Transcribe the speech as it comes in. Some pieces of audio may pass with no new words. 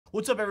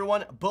What's up,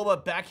 everyone?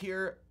 Boba back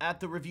here at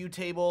the review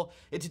table,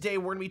 and today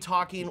we're going to be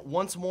talking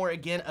once more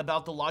again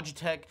about the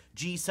Logitech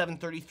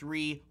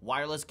G733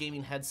 wireless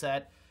gaming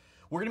headset.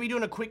 We're going to be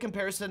doing a quick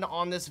comparison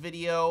on this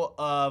video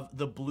of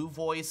the Blue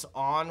Voice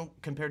on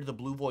compared to the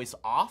Blue Voice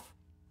off,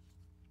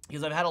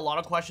 because I've had a lot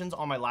of questions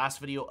on my last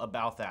video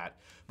about that.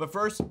 But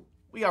first,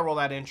 we gotta roll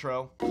that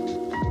intro.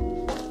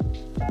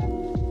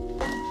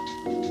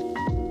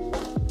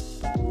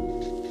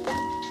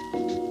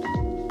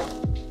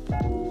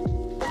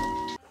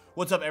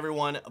 What's up,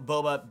 everyone?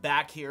 Boba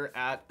back here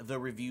at the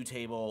review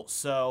table.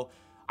 So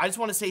I just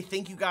want to say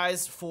thank you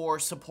guys for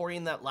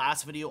supporting that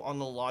last video on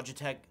the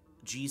Logitech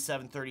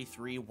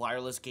G733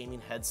 wireless gaming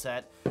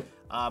headset.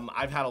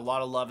 I've had a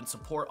lot of love and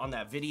support on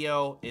that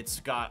video. It's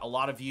got a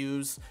lot of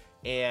views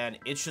and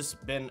it's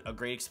just been a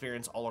great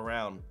experience all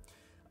around.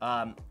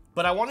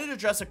 But I wanted to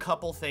address a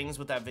couple things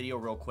with that video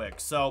real quick.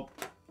 So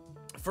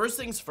first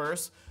things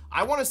first,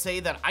 I want to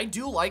say that I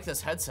do like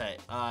this headset.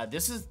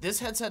 This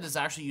headset is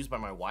actually used by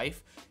my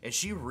wife, and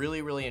she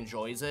really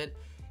enjoys it.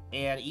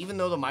 And even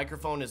though the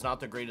microphone is not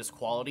the greatest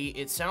quality,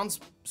 it sounds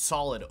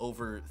solid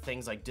over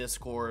things like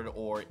Discord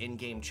or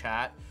in-game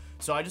chat.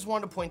 So I just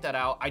wanted to point that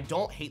out. I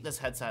don't hate this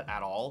headset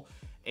at all,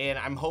 and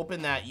I'm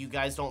hoping that you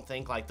guys don't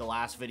think like the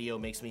last video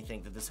makes me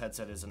think that this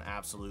headset is an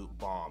absolute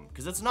bomb,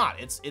 because it's not.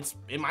 It's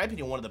in my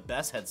opinion one of the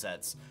best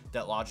headsets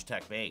that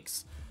Logitech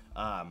makes.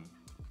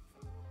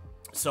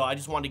 So I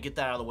just wanted to get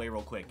that out of the way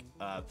real quick.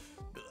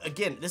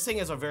 Again, this thing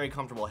is a very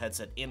comfortable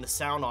headset, and the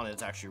sound on it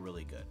is actually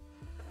really good.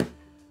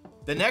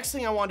 The next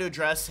thing I wanted to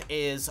address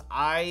is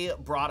I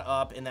brought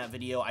up in that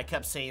video, I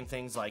kept saying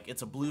things like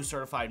it's a blue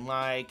certified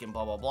mic and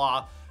blah, blah,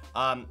 blah.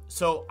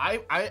 So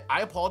I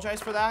apologize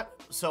for that.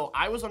 So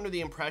I was under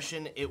the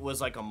impression it was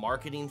like a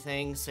marketing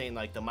thing, saying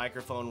like the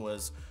microphone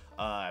was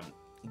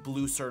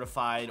blue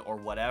certified or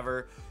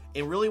whatever.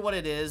 And really what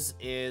it is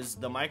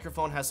the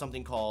microphone has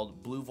something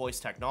called Blue Voice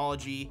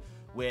technology,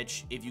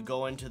 which if you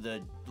go into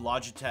the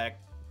Logitech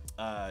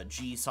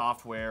G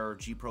software or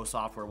G Pro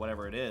software,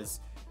 whatever it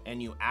is,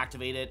 and you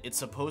activate it, it's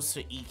supposed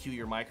to EQ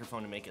your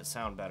microphone and make it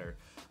sound better.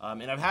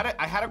 And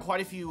I had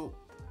quite a few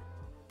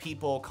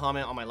people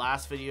comment on my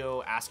last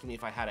video asking me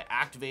if I had it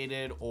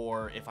activated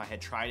or if I had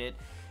tried it,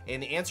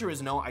 and the answer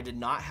is no, I did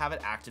not have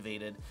it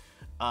activated.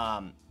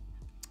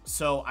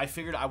 So I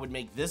figured I would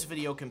make this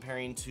video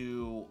comparing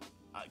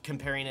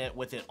it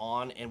with it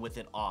on and with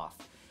it off.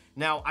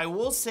 Now, I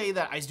will say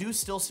that I do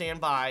still stand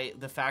by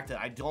the fact that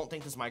I don't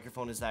think this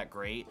microphone is that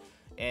great,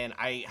 and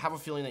I have a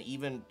feeling that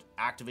even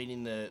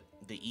activating the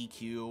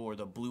EQ or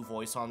the Blue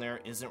Voice on there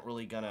isn't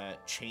really gonna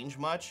change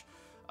much,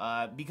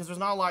 because there's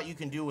not a lot you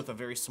can do with a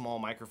very small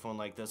microphone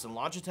like this. And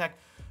Logitech,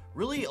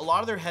 really, a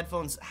lot of their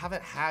headphones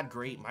haven't had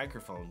great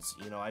microphones.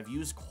 You know, I've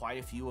used quite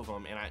a few of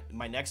them, and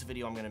my next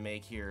video I'm gonna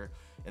make here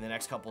in the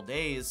next couple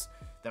days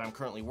that I'm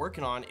currently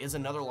working on is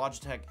another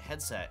Logitech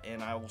headset,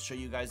 and I will show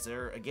you guys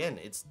there. Again,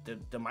 it's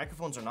the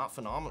microphones are not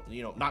phenomenal,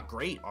 you know, not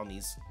great on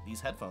these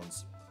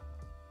headphones,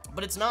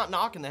 but it's not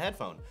knocking the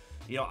headphone.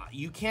 You know,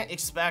 you can't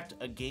expect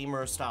a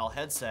gamer style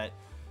headset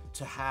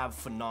to have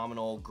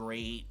phenomenal,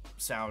 great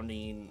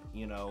sounding,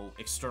 you know,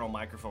 external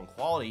microphone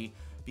quality,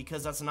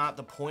 because that's not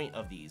the point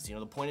of these. You know,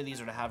 the point of these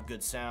are to have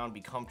good sound,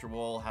 be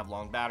comfortable, have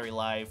long battery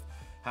life,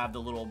 have the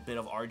little bit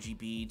of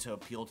RGB to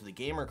appeal to the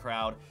gamer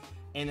crowd,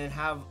 and then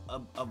have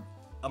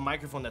a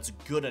microphone that's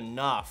good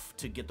enough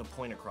to get the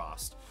point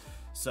across.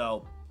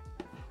 So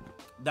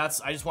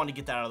I just wanted to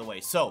get that out of the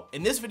way. So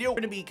in this video, we're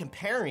gonna be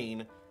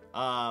comparing,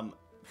 God,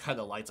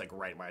 the light's like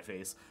right in my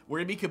face. We're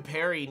gonna be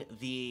comparing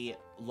the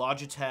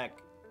Logitech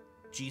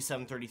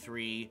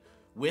G733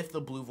 with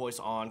the Blue Voice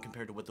on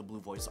compared to with the Blue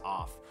Voice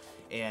off.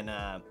 And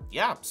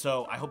yeah,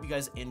 so I hope you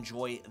guys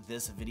enjoy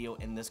this video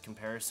in this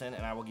comparison,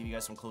 and I will give you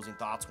guys some closing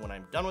thoughts when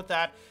I'm done with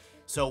that.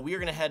 So we are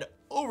gonna head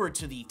over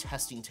to the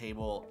testing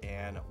table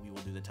and we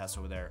will do the test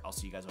over there. I'll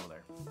see you guys over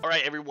there. All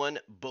right, everyone,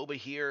 Boba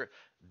here.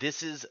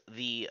 This is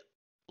the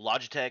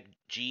Logitech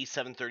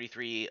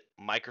G733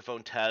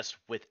 microphone test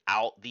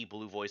without the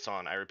Blue Voice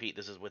on. I repeat,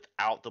 this is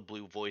without the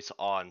Blue Voice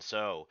on.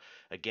 So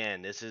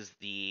again, this is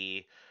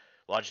the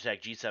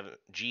Logitech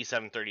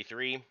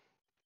G733. It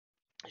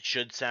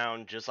should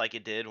sound just like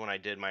it did when I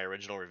did my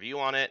original review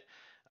on it.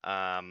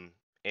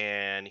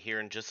 And here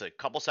in just a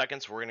couple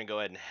seconds, we're going to go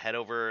ahead and head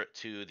over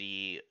to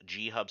the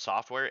G Hub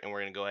software, and we're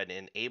going to go ahead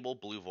and enable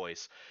Blue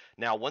Voice.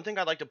 Now, one thing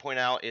I'd like to point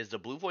out is the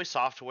Blue Voice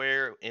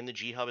software in the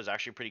G Hub is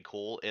actually pretty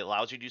cool. It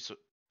allows you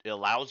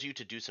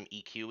to do some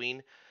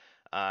EQing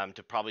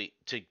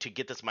to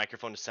get this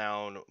microphone to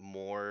sound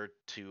more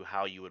to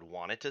how you would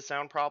want it to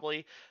sound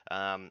probably.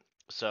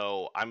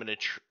 So I'm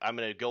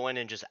gonna go in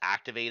and just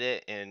activate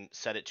it and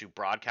set it to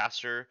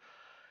broadcaster.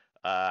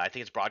 I think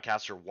it's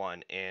broadcaster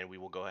 1, and we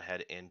will go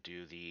ahead and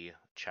do the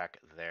check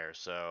there.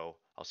 So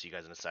I'll see you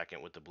guys in a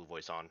second with the Blue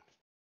Voice on.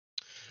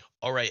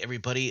 All right,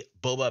 everybody,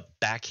 Boba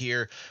back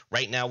here.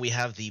 Right now we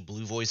have the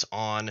Blue Voice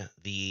on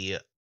the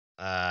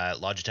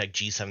Logitech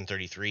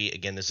G733.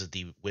 Again, this is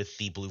with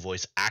the Blue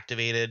Voice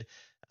activated.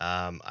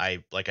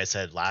 Like I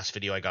said, last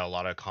video, I got a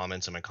lot of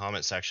comments in my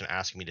comment section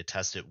asking me to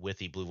test it with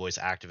the Blue Voice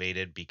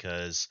activated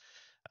because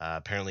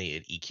apparently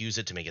it EQs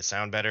it to make it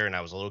sound better, and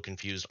I was a little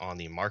confused on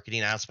the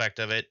marketing aspect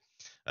of it.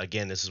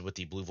 Again, this is with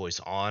the Blue Voice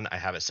on. I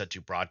have it set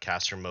to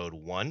broadcaster mode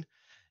 1.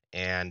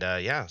 And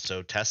yeah,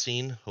 so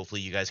testing.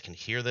 Hopefully you guys can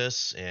hear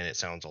this and it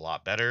sounds a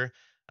lot better.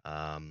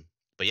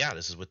 But yeah,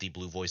 this is with the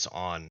Blue Voice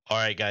on. All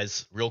right,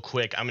 guys, real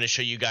quick, I'm going to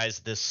show you guys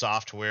this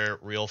software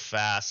real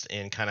fast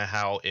and kind of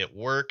how it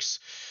works.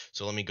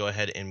 So let me go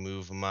ahead and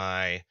move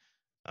my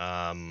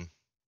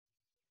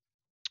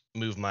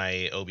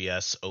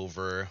OBS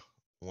over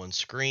one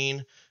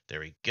screen.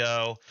 There we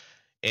go.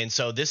 And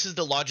so this is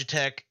the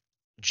Logitech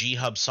G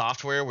Hub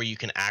software where you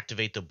can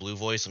activate the Blue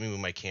Voice. Let me move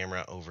my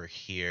camera over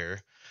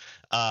here.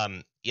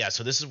 Yeah,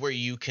 so this is where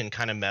you can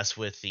kind of mess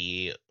with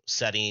the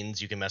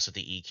settings. You can mess with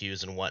the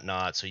EQs and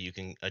whatnot. So you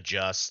can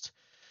adjust,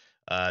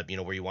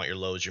 where you want your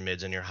lows, your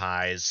mids, and your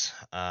highs.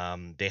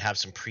 They have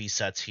some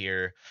presets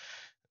here,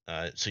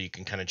 so you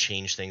can kind of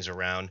change things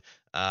around.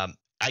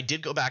 I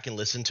did go back and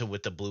listen to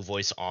with the Blue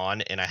Voice on,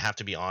 and I have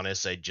to be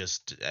honest,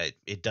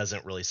 it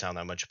doesn't really sound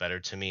that much better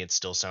to me. It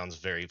still sounds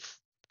very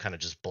kind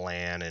of just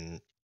bland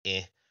and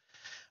eh.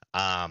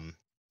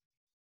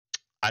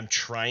 I'm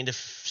trying to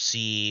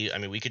see. I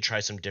mean, we could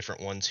try some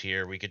different ones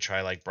here. We could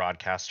try like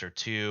Broadcaster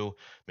 2.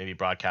 Maybe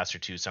Broadcaster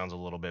 2 sounds a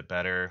little bit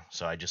better.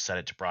 So I just set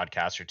it to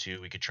Broadcaster 2.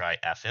 We could try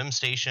FM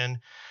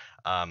station.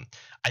 I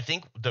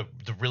think the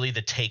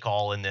take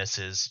all in this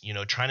is,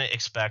 trying to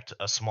expect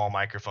a small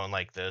microphone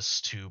like this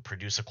to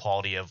produce a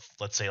quality of,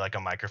 let's say, like a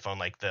microphone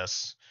like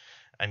this.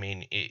 I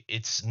mean,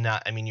 it's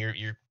not. I mean,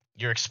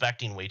 you're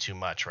expecting way too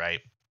much, right?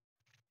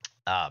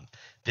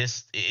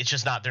 It's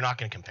just not, they're not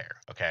going to compare.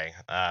 Okay.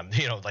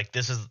 Like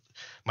this is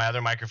my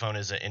other microphone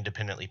is an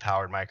independently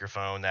powered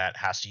microphone that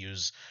has to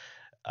use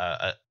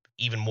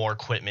even more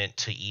equipment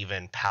to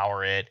even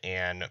power it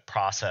and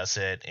process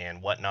it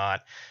and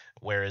whatnot.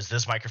 Whereas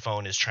this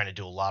microphone is trying to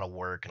do a lot of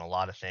work and a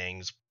lot of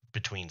things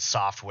between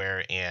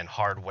software and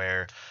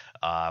hardware,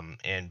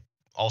 and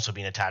also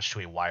being attached to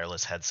a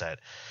wireless headset.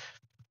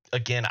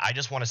 Again, I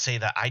just want to say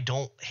that I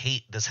don't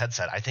hate this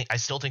headset. I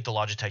still think the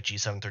Logitech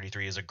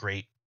G733 is a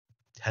great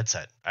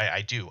headset.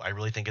 I do. I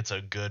really think it's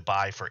a good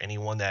buy for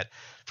anyone that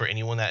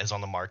is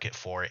on the market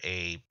for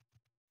a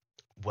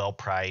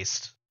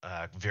well-priced,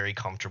 very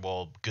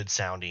comfortable, good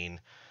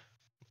sounding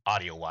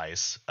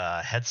audio-wise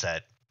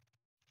headset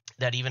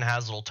that even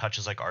has little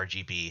touches like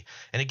RGB.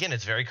 And again,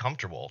 it's very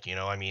comfortable.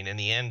 I mean, in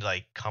the end,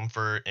 like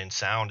comfort and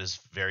sound is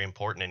very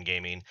important in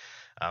gaming.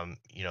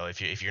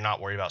 If you're not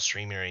worried about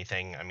streaming or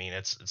anything, I mean,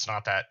 it's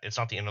not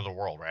the end of the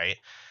world, right?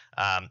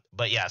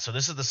 But yeah, so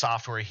this is the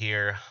software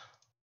here.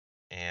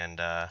 And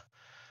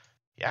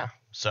yeah,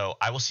 so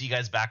I will see you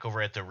guys back over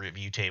at the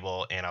review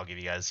table, and I'll give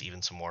you guys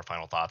even some more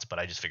final thoughts. But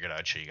I just figured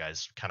I'd show you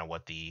guys kind of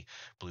what the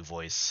Blue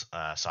Voice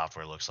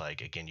software looks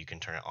like. Again, you can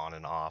turn it on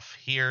and off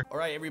here. All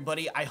right,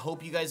 everybody, I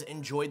hope you guys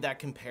enjoyed that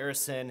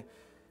comparison.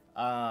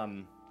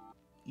 Like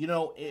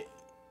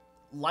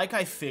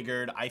I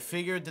figured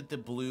that the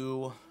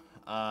Blue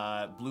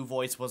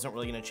Voice wasn't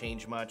really going to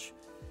change much.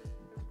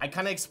 I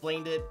kind of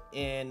explained it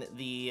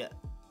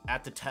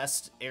at the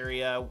test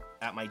area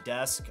at my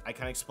desk. I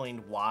kind of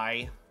explained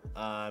why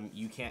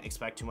you can't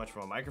expect too much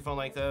from a microphone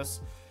like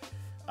this.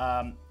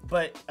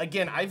 But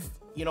again, I've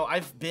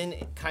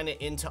been kind of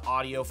into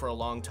audio for a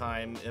long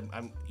time.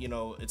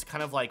 It's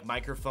kind of like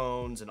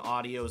microphones and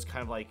audio is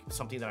kind of like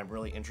something that I'm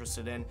really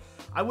interested in.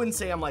 I wouldn't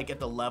say I'm like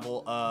at the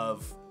level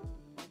of,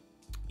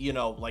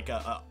 like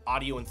a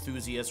audio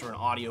enthusiast or an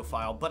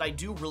audiophile, but I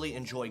do really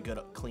enjoy good,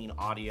 clean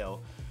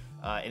audio.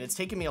 And it's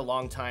taken me a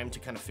long time to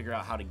kind of figure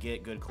out how to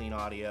get good, clean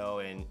audio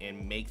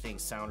and make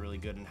things sound really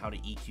good and how to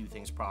EQ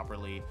things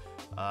properly.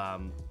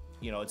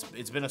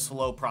 It's been a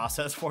slow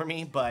process for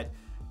me, but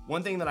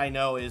one thing that I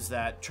know is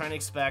that trying to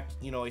expect,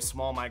 a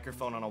small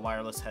microphone on a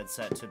wireless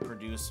headset to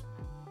produce,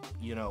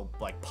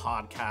 like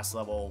podcast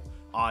level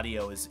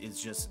audio is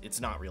just,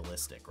 it's not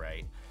realistic,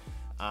 right?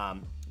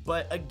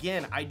 But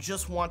again, I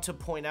just want to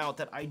point out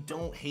that I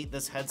don't hate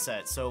this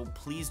headset, so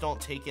please don't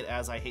take it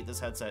as I hate this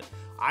headset.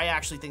 I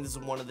actually think this is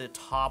one of the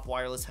top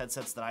wireless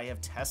headsets that I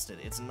have tested.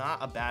 It's not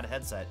a bad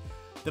headset.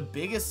 The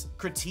biggest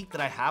critique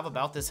that I have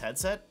about this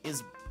headset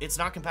is it's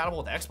not compatible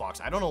with Xbox.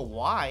 I don't know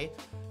why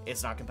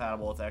it's not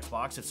compatible with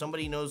Xbox. If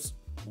somebody knows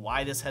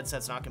why this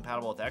headset's not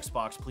compatible with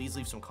Xbox, please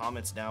leave some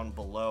comments down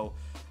below.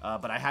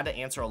 But I had to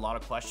answer a lot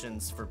of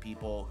questions for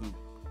people who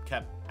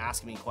kept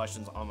asking me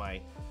questions on my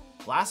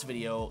last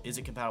video, is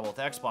it compatible with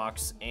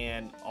Xbox?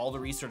 And all the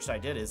research I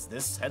did is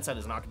this headset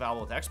is not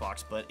compatible with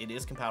Xbox, but it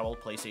is compatible with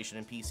PlayStation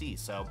and PC.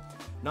 So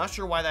not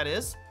sure why that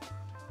is.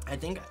 I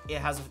think it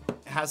has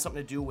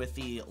something to do with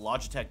the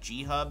Logitech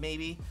G Hub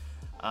maybe.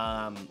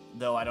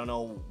 Though I don't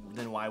know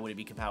then why would it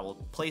be compatible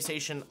with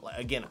PlayStation.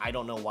 Again, I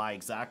don't know why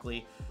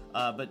exactly.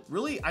 But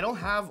really I don't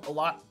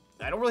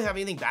really have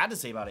anything bad to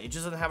say about it. It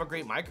just doesn't have a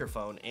great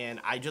microphone, and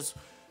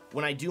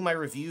when I do my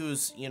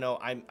reviews,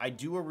 I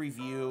do a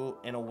review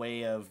in a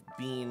way of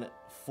being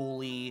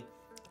fully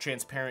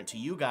transparent to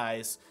you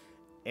guys,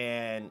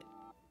 and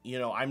you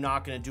know, I'm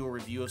not going to do a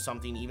review of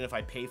something even if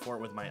I pay for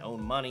it with my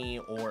own money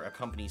or a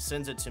company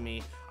sends it to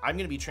me. I'm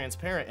going to be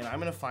transparent, and I'm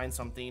going to find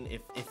something.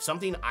 If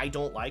something I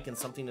don't like and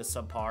something is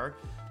subpar,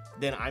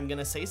 then I'm going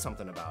to say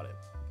something about it.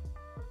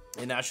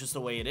 And that's just the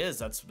way it is.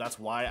 That's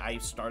why I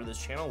started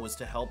this channel, was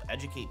to help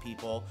educate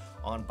people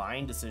on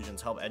buying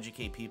decisions, help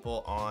educate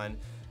people on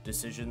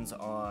decisions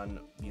on,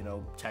 you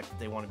know, tech that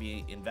they want to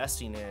be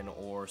investing in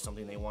or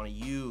something they want to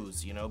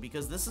use, you know,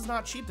 because this is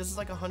not cheap. This is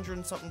like $100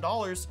 and something,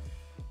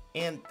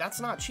 and that's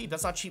not cheap.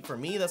 That's not cheap for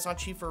me. That's not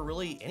cheap for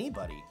really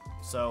anybody.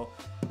 So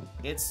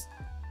it's,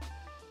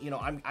 you know,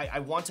 I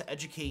want to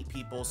educate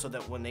people so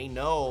that when they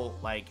know,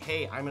 like,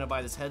 hey, I'm gonna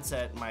buy this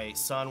headset, my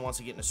son wants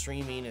to get into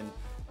streaming, and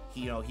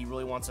he, you know, he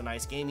really wants a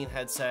nice gaming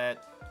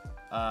headset.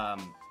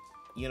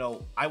 You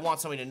know, I want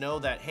somebody to know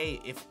that,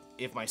 hey,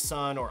 if my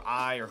son or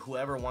I or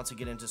whoever wants to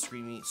get into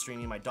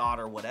streaming, my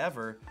daughter,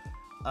 whatever,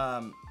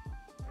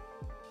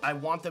 I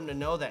want them to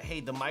know that,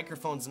 hey, the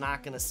microphone's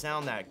not going to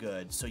sound that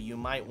good, so you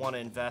might want to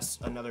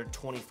invest another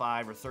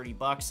 25 or 30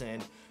 bucks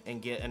in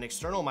and get an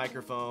external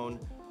microphone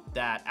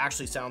that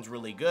actually sounds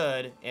really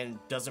good and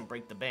doesn't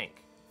break the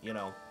bank, you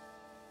know.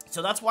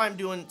 So that's why I'm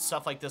doing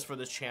stuff like this for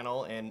this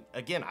channel. And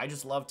again, I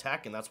just love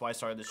tech, and that's why I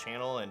started this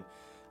channel. And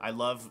I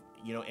love,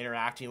 you know,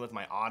 interacting with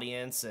my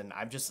audience, and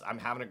I'm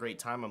having a great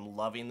time. I'm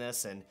loving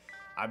this, and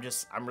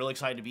I'm really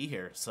excited to be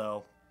here.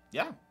 So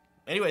yeah.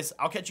 Anyways,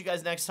 I'll catch you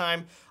guys next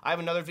time. I have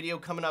another video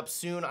coming up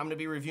soon. I'm going to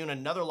be reviewing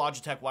another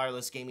Logitech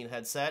wireless gaming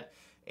headset,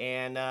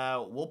 and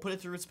we'll put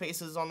it through its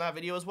paces on that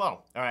video as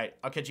well. All right,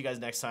 I'll catch you guys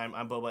next time.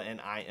 I'm Boba, and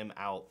I am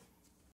out.